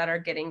students that are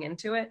getting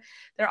into it,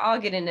 they're all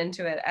getting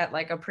into it at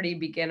like a pretty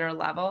beginner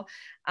level,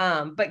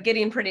 but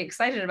getting pretty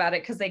excited about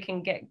it because they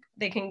can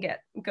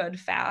get good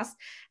fast,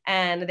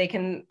 and they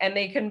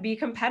can be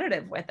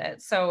competitive with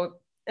it. So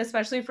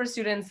especially for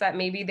students that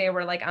maybe they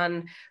were like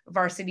on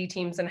varsity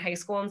teams in high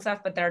school and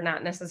stuff, but they're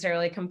not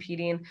necessarily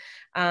competing,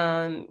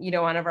 you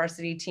know, on a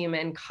varsity team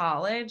in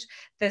college.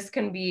 This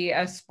can be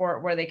a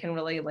sport where they can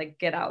really like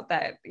get out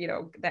that, you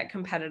know, that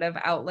competitive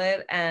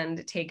outlet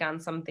and take on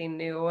something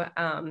new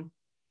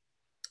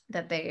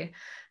that they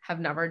have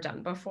never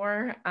done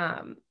before.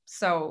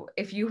 So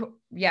if you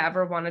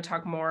ever want to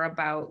talk more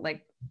about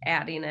like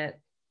adding it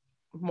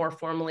more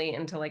formally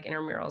into like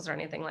intramurals or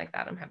anything like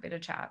that, I'm happy to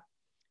chat.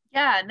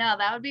 Yeah, no,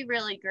 that would be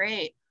really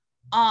great.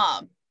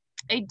 I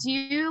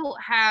do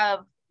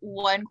have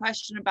one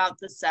question about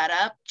the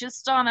setup,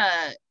 just on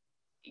a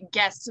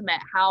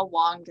guesstimate. How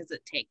long does it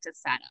take to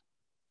set up?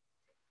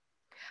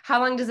 How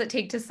long does it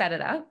take to set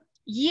it up?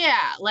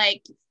 Yeah,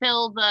 like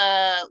fill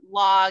the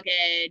log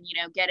and,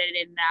 you know, get it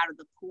in and out of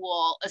the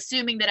pool,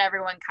 assuming that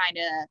everyone kind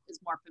of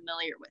is more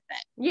familiar with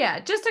it. Yeah,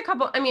 just a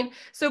couple. I mean,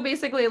 so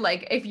basically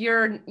like if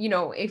you're, you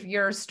know, if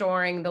you're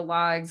storing the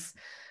logs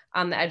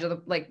on the edge of the,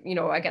 like, you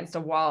know, against a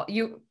wall,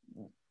 you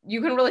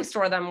can really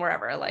store them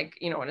wherever, like,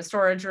 you know, in a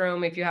storage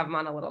room, if you have them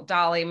on a little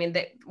dolly. I mean,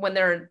 when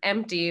they're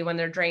empty, when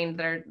they're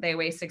drained, they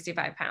weigh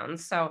 65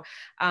 pounds. So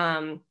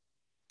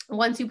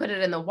once you put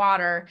it in the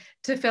water,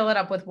 to fill it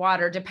up with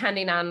water,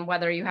 depending on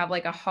whether you have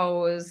like a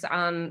hose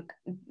on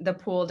the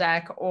pool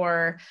deck,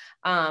 or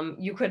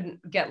you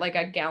could get like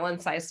a gallon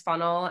size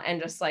funnel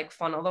and just like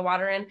funnel the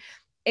water in.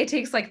 It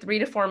takes like 3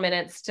 to 4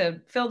 minutes to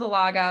fill the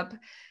log up.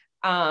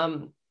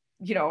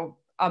 You know,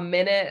 a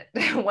minute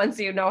once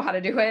you know how to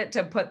do it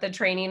to put the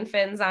training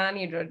fins on.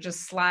 You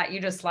just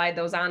slide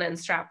those on and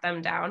strap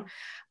them down.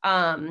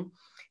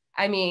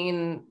 I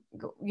mean,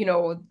 you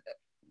know,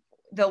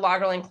 the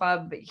log rolling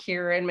club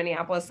here in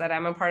Minneapolis that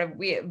I'm a part of,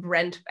 we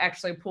rent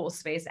actually pool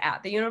space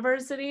at the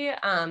university.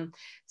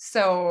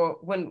 So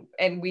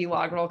we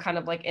log roll kind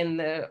of like in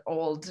the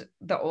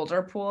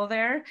older pool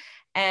there.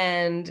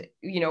 And,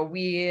 you know,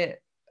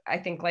 I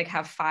think like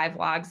have 5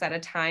 logs at a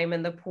time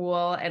in the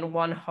pool and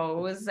 1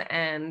 hose.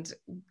 And,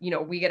 you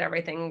know, we get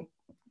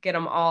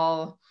them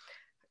all,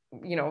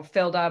 you know,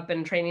 filled up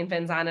and training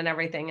fins on and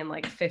everything in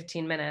like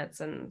 15 minutes.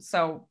 And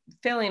so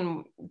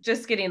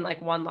just getting like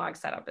 1 log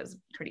set up is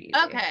pretty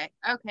easy. Okay.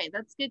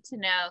 That's good to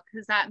know.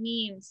 Cause that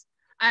means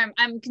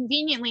I'm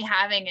conveniently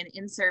having an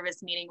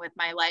in-service meeting with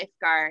my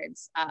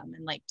lifeguards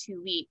in like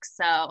 2 weeks.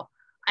 So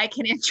I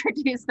can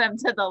introduce them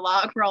to the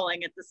log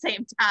rolling at the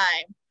same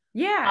time.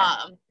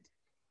 Yeah.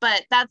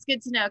 But that's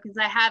good to know, because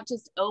I have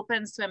just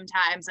open swim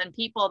times and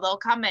they'll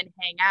come and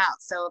hang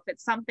out. So if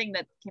it's something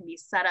that can be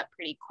set up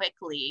pretty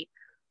quickly,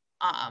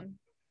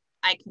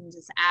 I can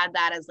just add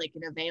that as like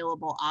an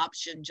available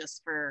option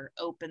just for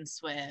open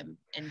swim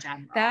in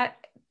general.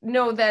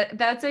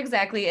 That's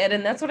exactly it.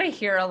 And that's what I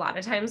hear a lot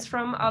of times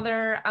from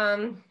other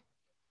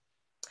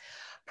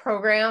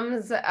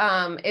programs,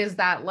 is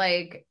that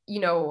like,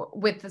 you know,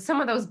 with some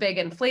of those big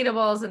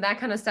inflatables and that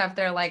kind of stuff,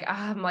 they're like,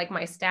 I'm like,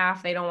 my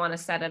staff, they don't want to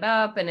set it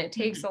up and it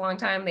takes a long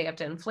time. They have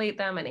to inflate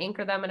them and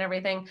anchor them and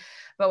everything.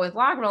 But with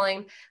log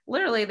rolling,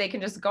 literally they can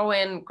just go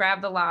in,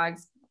 grab the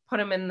logs, put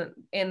them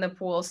in the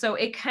pool. So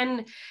it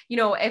can, you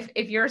know, if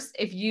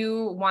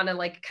you want to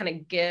like kind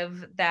of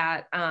give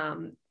that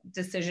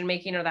decision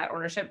making or that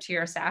ownership to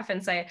your staff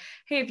and say,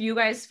 hey, if you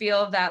guys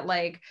feel that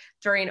like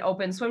during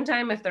open swim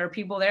time, if there are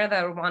people there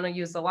that want to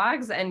use the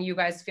logs and you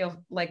guys feel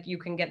like you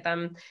can get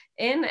them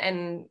in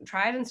and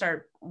try it and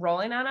start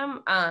rolling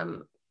on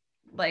them,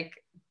 like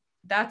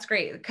that's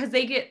great, because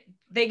they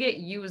get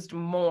used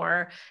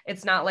more.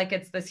 It's not like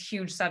it's this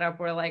huge setup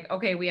where like,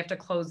 okay, we have to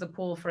close the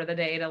pool for the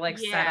day to like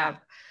set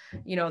up.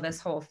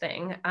 this whole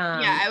thing.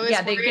 Yeah, I was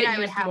they worried get I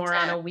would used have more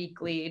on to- a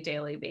weekly,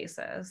 daily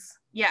basis.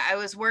 Yeah, I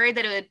was worried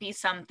that it would be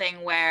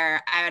something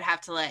where I would have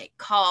to like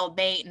call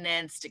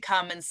maintenance to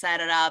come and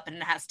set it up, and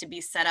it has to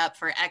be set up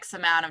for X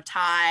amount of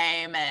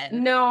time.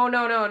 And No.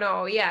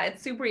 Yeah,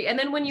 it's super. And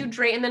then when you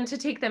drain, and then to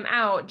take them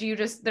out,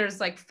 there's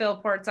like fill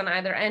ports on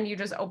either end. You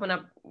just open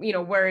up,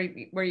 where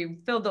you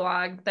filled the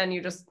log, then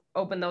you just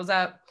open those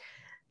up,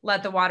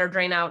 let the water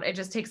drain out. It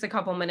just takes a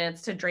couple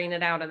minutes to drain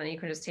it out, and then you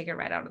can just take it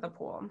right out of the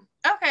pool.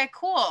 Okay,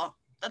 cool.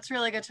 That's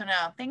really good to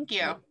know. Thank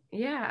you.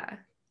 Yeah.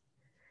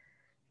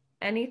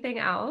 Anything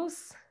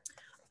else?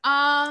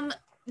 Not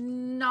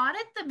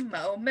at the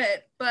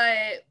moment,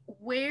 but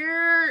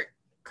where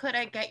could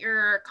I get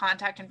your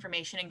contact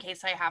information in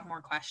case I have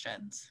more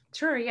questions?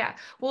 Sure, yeah.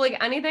 Well,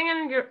 like anything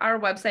on our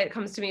website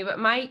comes to me, but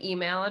my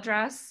email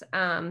address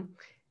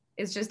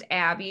is just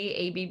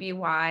Abby,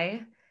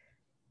 ABBY,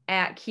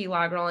 at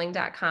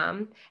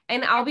keylogrolling.com.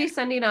 And I'll be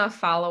sending a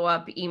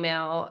follow-up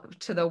email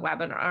to the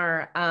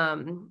webinar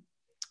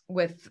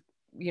with,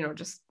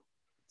 just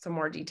some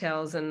more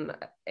details and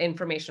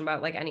information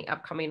about like any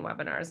upcoming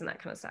webinars and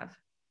that kind of stuff.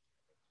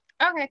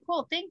 Okay,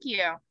 cool. Thank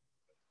you.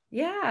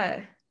 Yeah.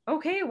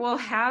 Okay. Well,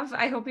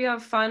 I hope you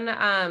have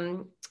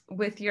fun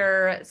with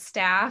your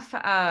staff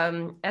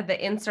at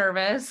the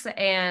in-service.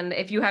 And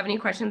if you have any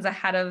questions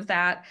ahead of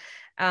that,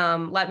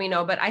 let me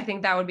know. But I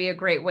think that would be a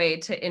great way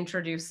to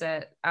introduce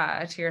it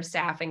to your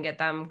staff and get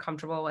them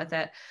comfortable with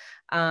it.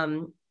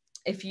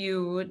 If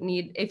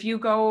you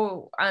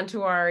go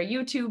onto our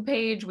YouTube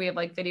page, we have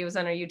like videos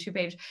on our YouTube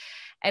page.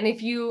 And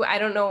if I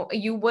don't know,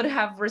 you would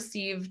have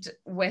received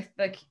with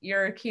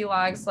your key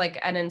logs, like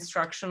an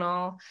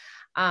instructional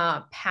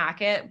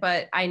packet,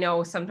 but I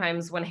know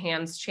sometimes when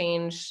hands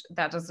change,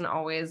 that doesn't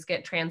always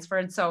get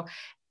transferred. So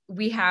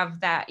we have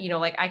that,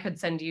 like I could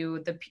send you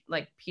the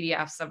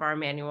PDFs of our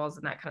manuals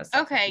and that kind of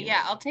stuff. Okay,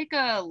 yeah, I'll take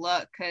a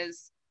look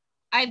because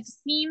I've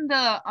seen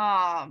the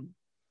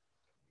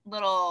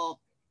little,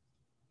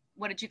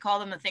 what did you call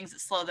them? The things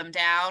that slow them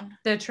down?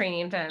 The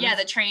training fins. Yeah,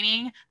 the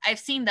training. I've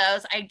seen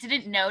those. I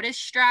didn't notice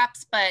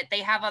straps, but they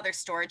have other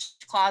storage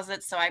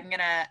closets. So I'm going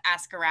to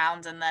ask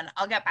around and then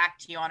I'll get back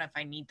to you on if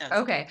I need those.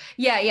 Okay.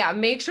 Yeah.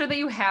 Make sure that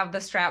you have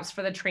the straps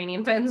for the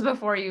training fins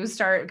before you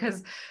start,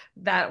 because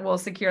that will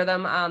secure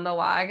them on the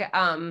log.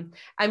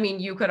 I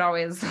mean, you could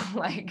always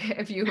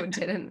if you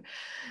didn't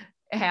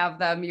have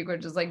them, you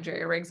could just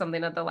jerry rig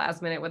something at the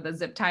last minute with a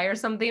zip tie or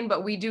something,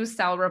 but we do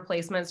sell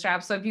replacement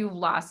straps. So if you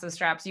lost the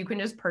straps, you can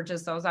just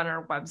purchase those on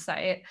our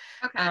website.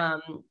 Okay.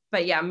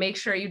 But yeah, make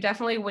sure you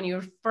definitely, when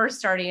you're first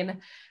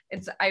starting,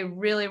 I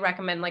really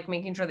recommend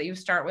making sure that you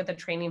start with a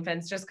training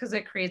fence, just because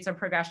it creates a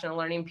progression of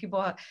learning.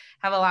 People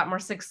have a lot more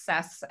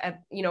success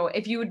at,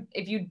 if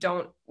you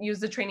don't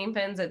use the training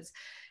fins,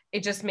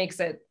 it just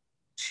makes it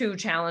too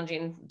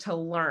challenging to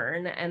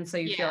learn. And so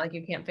you feel like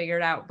you can't figure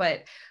it out.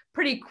 But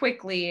pretty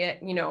quickly,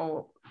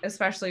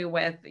 especially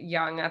with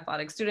young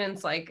athletic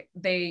students,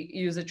 they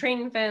use a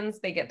training fins,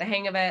 they get the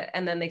hang of it,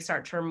 and then they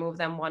start to remove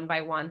them one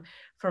by one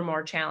for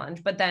more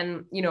challenge. But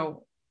then,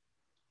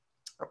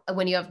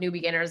 when you have new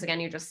beginners, again,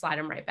 you just slide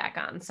them right back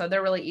on. So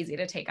they're really easy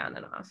to take on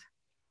and off.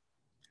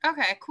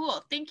 Okay,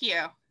 cool. Thank you.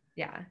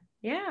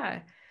 Yeah.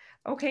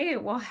 Okay.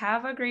 Well,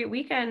 have a great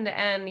weekend.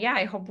 And yeah,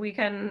 I hope we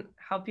can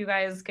help you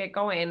guys get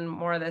going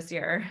more this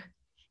year.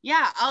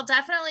 Yeah, I'll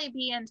definitely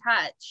be in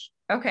touch.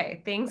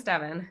 Okay. Thanks,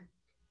 Devin.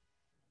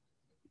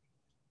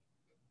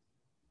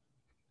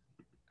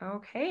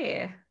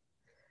 Okay.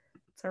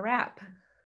 It's a wrap.